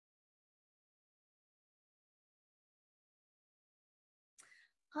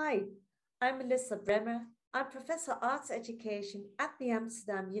Hi, I'm Melissa Bremer. I'm Professor Arts Education at the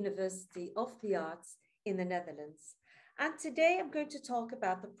Amsterdam University of the Arts in the Netherlands. And today I'm going to talk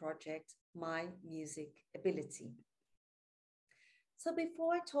about the project My Music Ability. So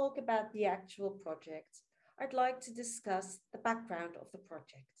before I talk about the actual project, I'd like to discuss the background of the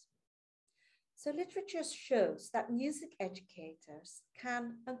project. So literature shows that music educators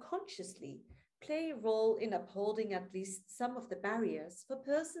can unconsciously play a role in upholding at least some of the barriers for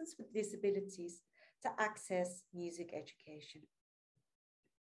persons with disabilities to access music education.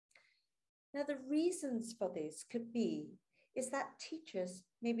 Now, the reasons for this could be is that teachers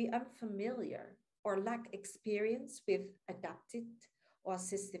may be unfamiliar or lack experience with adapted or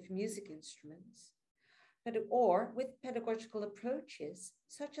assistive music instruments, or with pedagogical approaches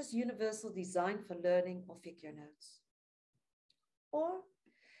such as universal design for learning or figure notes. Or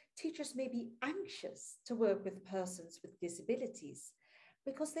teachers may be anxious to work with persons with disabilities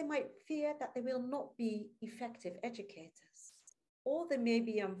because they might fear that they will not be effective educators, or they may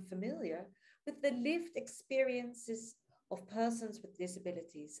be unfamiliar with the lived experiences of persons with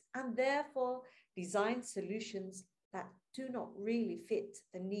disabilities and therefore design solutions that do not really fit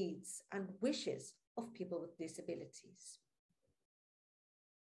the needs and wishes of people with disabilities.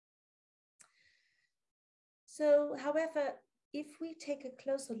 So, however, if we take a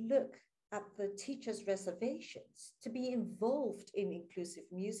closer look at the teachers' reservations to be involved in inclusive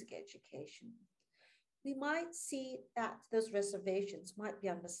music education, we might see that those reservations might be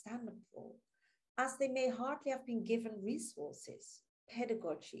understandable, as they may hardly have been given resources,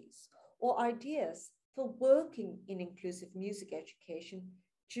 pedagogies, or ideas for working in inclusive music education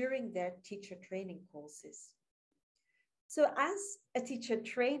during their teacher training courses. So, as a teacher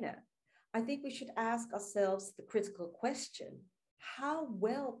trainer, I think we should ask ourselves the critical question: how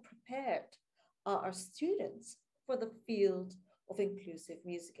well prepared are our students for the field of inclusive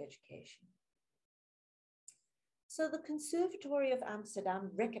music education? So, the Conservatory of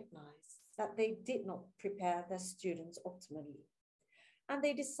Amsterdam recognized that they did not prepare their students optimally, and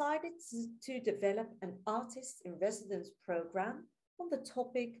they decided to develop an artist in residence program on the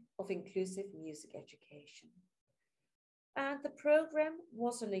topic of inclusive music education. And the program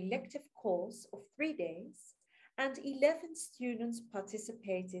was an elective course of 3 days, and 11 students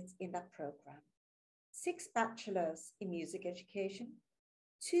participated in that program. 6 bachelors in music education,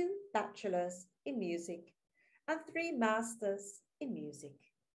 2 bachelors in music, and 3 masters in music.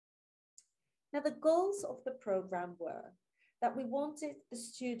 Now, the goals of the program were that we wanted the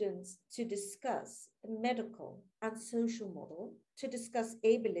students to discuss the medical and social model, to discuss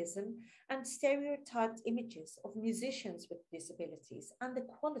ableism and stereotyped images of musicians with disabilities and the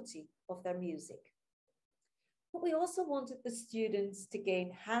quality of their music. But we also wanted the students to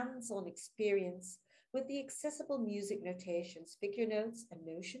gain hands-on experience with the accessible music notations, figure notes, and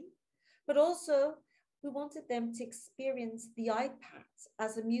Notion, but also we wanted them to experience the iPad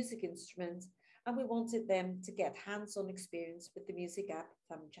as a music instrument, and we wanted them to get hands-on experience with the music app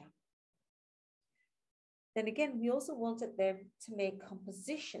ThumbJam. Then again, we also wanted them to make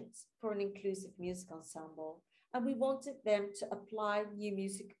compositions for an inclusive music ensemble, and we wanted them to apply new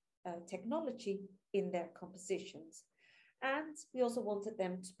music technology in their compositions. And we also wanted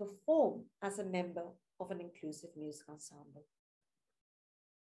them to perform as a member of an inclusive music ensemble.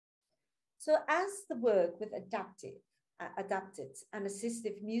 So as the work with adapted and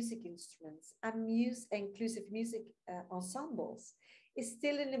assistive music instruments and inclusive music ensembles is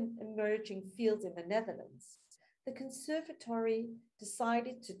still an emerging field in the Netherlands, the Conservatory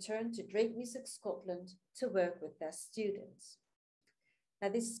decided to turn to Drake Music Scotland to work with their students. Now,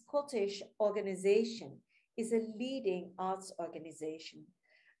 this Scottish organization is a leading arts organization,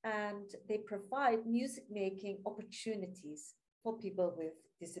 and they provide music making opportunities for people with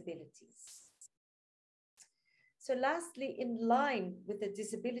disabilities. So lastly, in line with the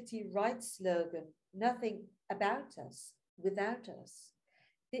disability rights slogan, nothing about us without us,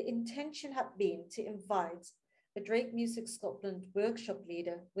 the intention had been to invite a Drake Music Scotland workshop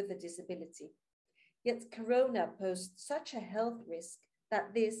leader with a disability. Yet Corona posed such a health risk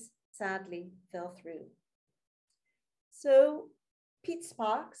that this sadly fell through. So Pete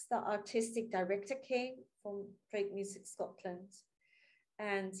Sparks, the artistic director, came from Drake Music Scotland,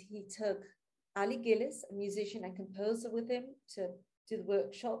 and he took Ali Gillis, a musician and composer, with him to do the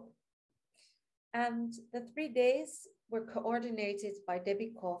workshop. And the 3 days were coordinated by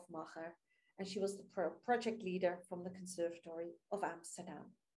Debbie Kaufmacher, and she was the project leader from the Conservatory of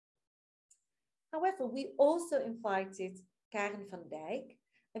Amsterdam. However, we also invited Karen van Dijk,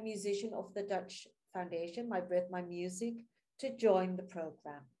 a musician of the Dutch foundation, My Breath, My Music, to join the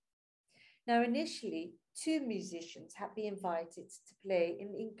program. Now, initially, 2 musicians had been invited to play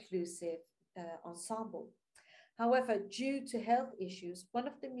in the inclusive ensemble. However, due to health issues, one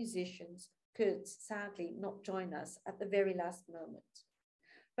of the musicians could sadly not join us at the very last moment.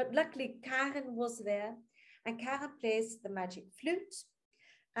 But luckily, Karen was there, and Karen plays the magic flute.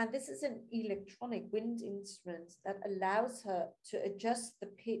 And this is an electronic wind instrument that allows her to adjust the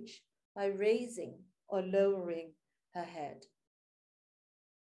pitch by raising or lowering her head.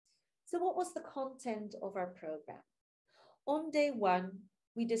 So what was the content of our program? On day 1,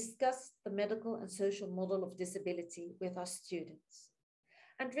 we discussed the medical and social model of disability with our students.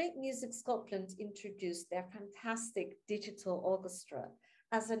 And Drake Music Scotland introduced their fantastic digital orchestra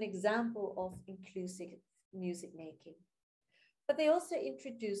as an example of inclusive music making. But they also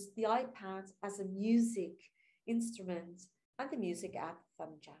introduced the iPad as a music instrument and the music app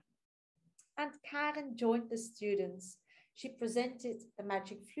ThumbJam. And Karen joined the students. She presented the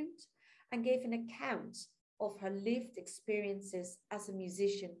magic flute and gave an account of her lived experiences as a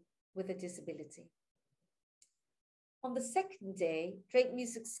musician with a disability. On the second day, Drake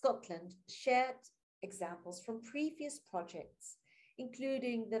Music Scotland shared examples from previous projects,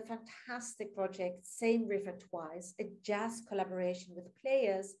 including the fantastic project Same River Twice, a jazz collaboration with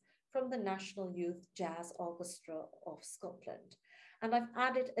players from the National Youth Jazz Orchestra of Scotland. And I've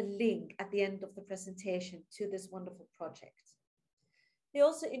added a link at the end of the presentation to this wonderful project. They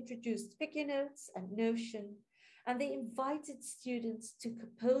also introduced figure notes and Notion, and they invited students to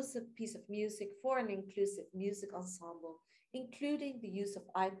compose a piece of music for an inclusive music ensemble, including the use of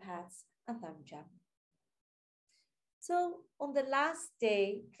iPads and ThumbJam. So on the last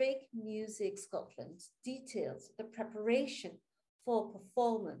day, Drake Music Scotland detailed the preparation for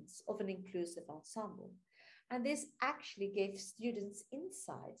performance of an inclusive ensemble. And this actually gave students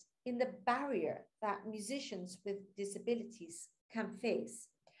insight in the barrier that musicians with disabilities can face,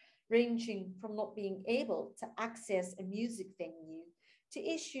 ranging from not being able to access a music venue to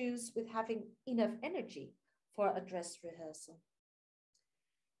issues with having enough energy for a dress rehearsal.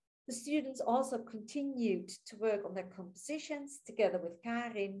 The students also continued to work on their compositions together with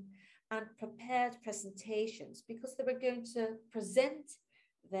Karin and prepared presentations because they were going to present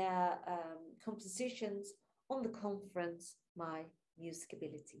their compositions on the conference My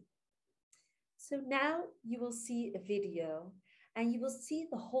Musicability. So now you will see a video and you will see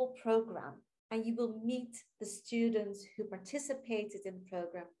the whole program and you will meet the students who participated in the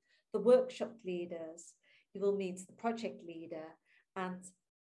program, the workshop leaders, you will meet the project leader and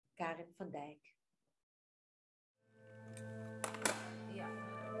Karin van Dijk. Yeah.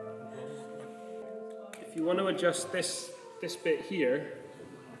 If you want to adjust this bit here,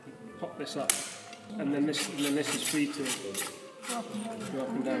 pop this up and then this is free to go up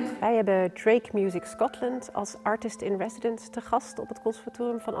and down. Wij hebben Drake Music Scotland als artist in residence te gast op het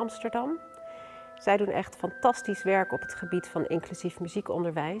Conservatorium van Amsterdam. Zij doen echt fantastisch werk op het gebied van inclusief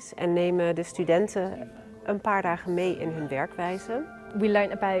muziekonderwijs en nemen de studenten een paar dagen mee in hun werkwijze. We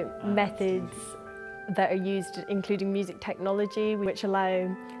learnt about methods that are used, including music technology, which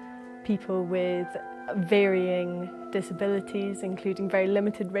allow people with varying disabilities, including very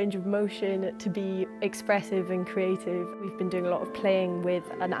limited range of motion, to be expressive and creative. We've been doing a lot of playing with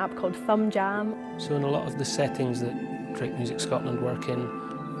an app called ThumbJam. So in a lot of the settings that Drake Music Scotland work in,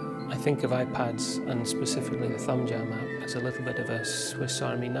 I think of iPads and specifically the ThumbJam app as a little bit of a Swiss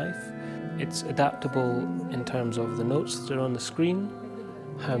Army knife. It's adaptable in terms of the notes that are on the screen,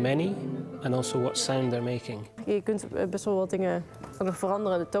 how many, and also what sound they're making. Je kunt best wel wat dingen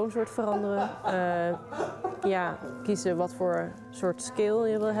veranderen, de toonsoort veranderen. Ja, kiezen wat voor soort scale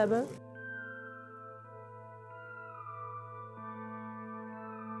je wil hebben.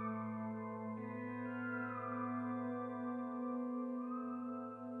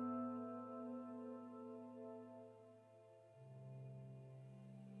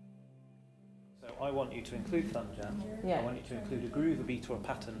 So I want you to include ThumbJam. Yeah. I want you to include a groove, a beat or a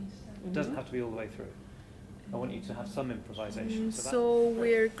pattern. It doesn't have to be all the way through. I want you to have some improvisation. So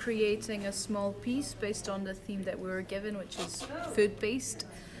we're creating a small piece based on the theme that we were given, which is food-based.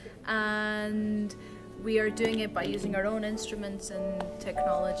 And we are doing it by using our own instruments and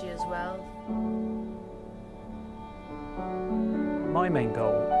technology as well. My main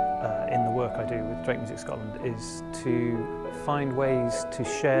goal in the work I do with Drake Music Scotland is to find ways to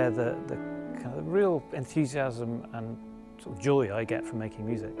share the kind of real enthusiasm and sort of joy I get from making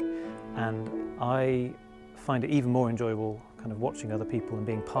music. And I find it even more enjoyable kind of watching other people and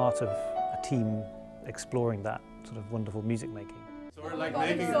being part of a team exploring that sort of wonderful music making. So we're like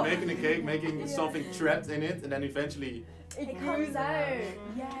making a cake, making something trapped in it, and then eventually It comes out.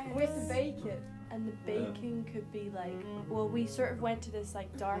 Yeah, we have to bake it. And the baking could be like, well, we sort of went to this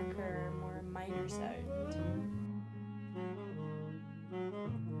like darker, more minor sound.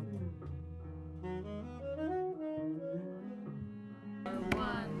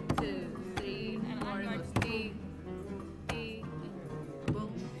 1, 2, 3, and more goes D, D,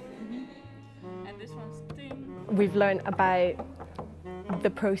 boom. And this one's ding. We've learned about the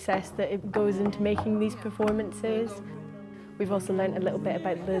process that it goes into making these performances. We've also learned a little bit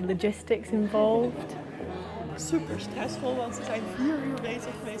about the logistics involved. Super stressvol, want ze zijn 4 uur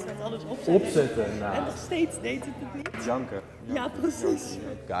bezig geweest met alles opzetten. Nou. En nog steeds deed het het niet. Janken. Ja, precies.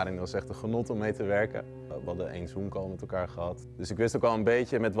 Karin was echt een genot om mee te werken. We hadden 1 Zoom-call met elkaar gehad. Dus ik wist ook al een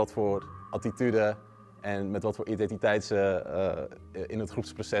beetje met wat voor attitude en met wat voor identiteit ze in het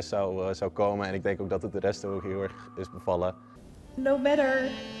groepsproces zou komen. En ik denk ook dat het de rest ook heel erg is bevallen. No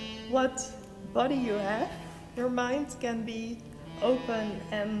matter what body you have, your mind can be open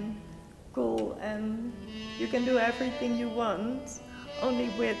and cool and you can do everything you want, only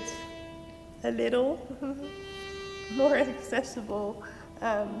with a little more accessible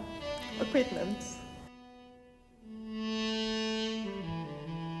equipment.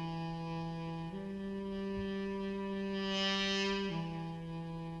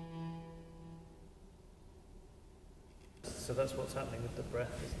 So that's what's happening with the breath.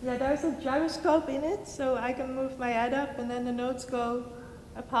 Yeah, there's a gyroscope in it, so I can move my head up and then the notes go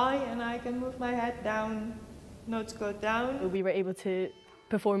up high and I can move my head down, notes go down. We were able to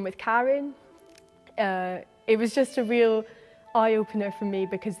perform with Karin. It was just a real eye-opener for me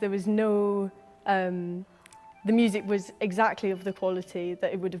because there was no, the music was exactly of the quality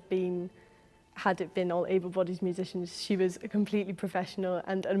that it would have been had it been all able-bodied musicians. She was a completely professional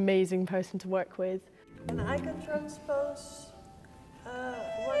and an amazing person to work with. And I can transpose 1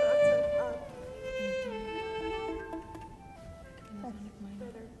 octave up.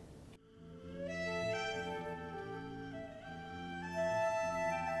 Better.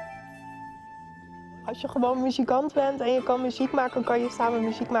 Als je gewoon muzikant bent en je kan muziek maken, kan je samen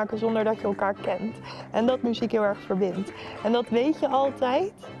muziek maken zonder dat je elkaar kent. En dat muziek heel erg verbindt. En dat weet je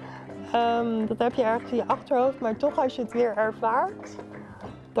altijd. Dat heb je ergens in je achterhoofd, maar toch als je het weer ervaart,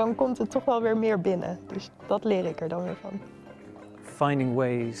 dan komt het toch wel weer meer binnen. Dus dat leer ik er dan weer van. Finding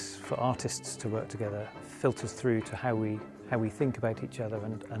ways for artists to work together filters through to how we think about each other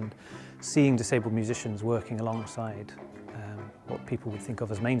and seeing disabled musicians working alongside what people would think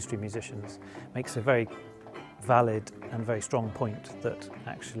of as mainstream musicians makes a very valid and very strong point that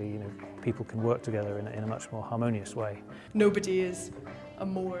actually people can work together in a much more harmonious way. Nobody is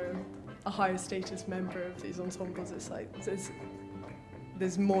a higher status member of these ensembles. It's like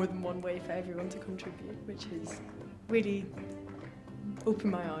there's more than one way for everyone to contribute, which has really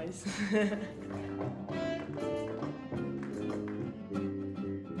opened my eyes.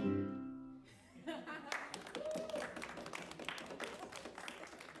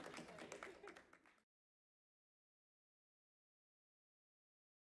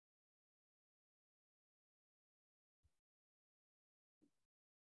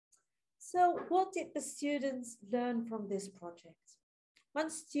 So what did the students learn from this project? One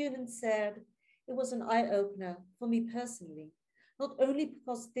student said it was an eye-opener for me personally, not only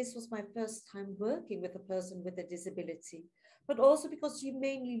because this was my first time working with a person with a disability, but also because you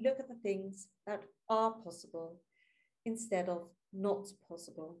mainly look at the things that are possible instead of not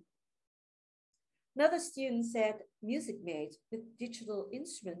possible. Another student said music made with digital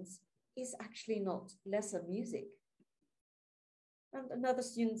instruments is actually not lesser music. And another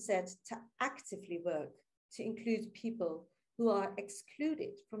student said to actively work to include people who are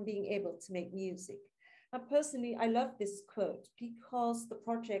excluded from being able to make music. And personally, I love this quote because the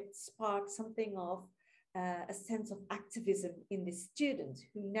project sparked something of a sense of activism in the student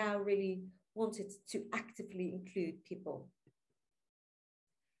who now really wanted to actively include people.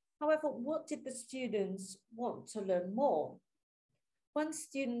 However, what did the students want to learn more? One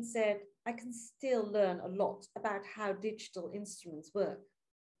student said, I can still learn a lot about how digital instruments work.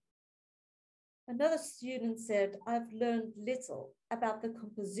 Another student said, I've learned little about the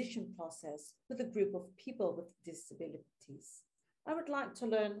composition process with a group of people with disabilities. I would like to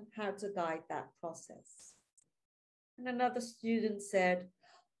learn how to guide that process. And another student said,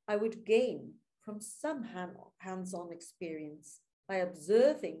 I would gain from some hands-on experience by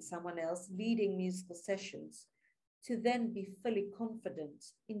observing someone else leading musical sessions to then be fully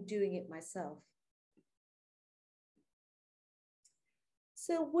confident in doing it myself.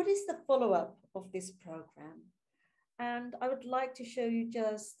 So what is the follow-up of this program? And I would like to show you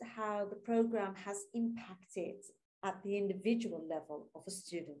just how the program has impacted at the individual level of a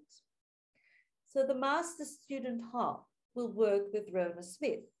student. So the master student half will work with Rona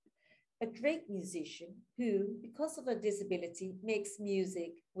Smith. a Drake musician who, because of her disability, makes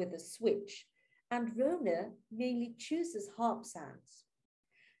music with a switch, and Rona mainly chooses harp sounds.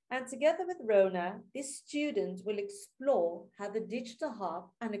 And together with Rona, this student will explore how the digital harp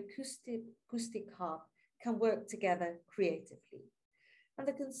and acoustic harp can work together creatively. And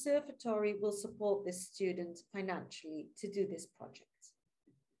the conservatory will support this student financially to do this project.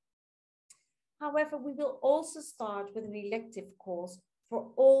 However, we will also start with an elective course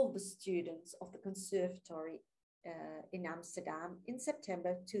for all the students of the conservatory in Amsterdam in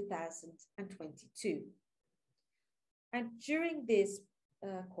September 2022. And during this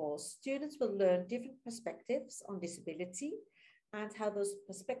course, students will learn different perspectives on disability and how those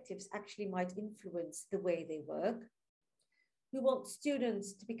perspectives actually might influence the way they work. We want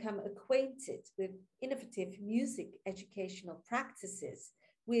students to become acquainted with innovative music educational practices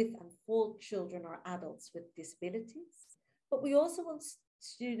with and for children or adults with disabilities. But we also want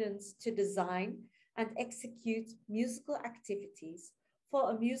students to design and execute musical activities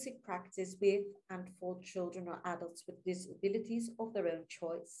for a music practice with and for children or adults with disabilities of their own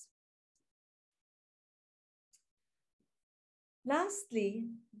choice. Lastly,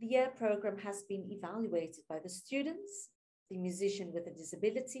 the year program has been evaluated by the students, the musician with a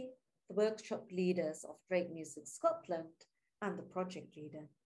disability, the workshop leaders of Drake Music Scotland, and the project leader.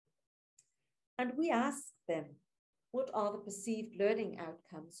 And we asked them, what are the perceived learning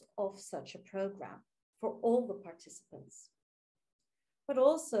outcomes of such a program for all the participants? But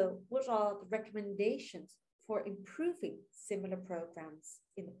also, what are the recommendations for improving similar programs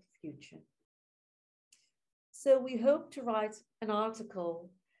in the future? So we hope to write an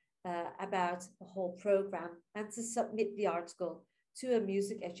article about the whole program and to submit the article to a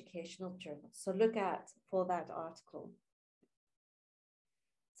music educational journal. So look out for that article.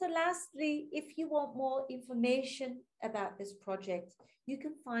 So lastly, if you want more information about this project, you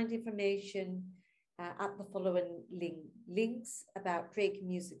can find information at the following links about Drake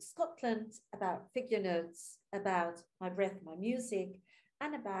Music Scotland, about figure notes, about My Breath, My Music,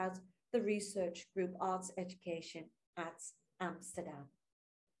 and about the research group Arts Education at Amsterdam.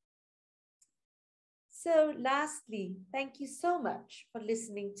 So lastly, thank you so much for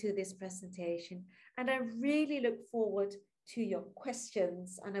listening to this presentation, and I really look forward to your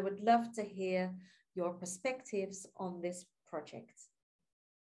questions, and I would love to hear your perspectives on this project.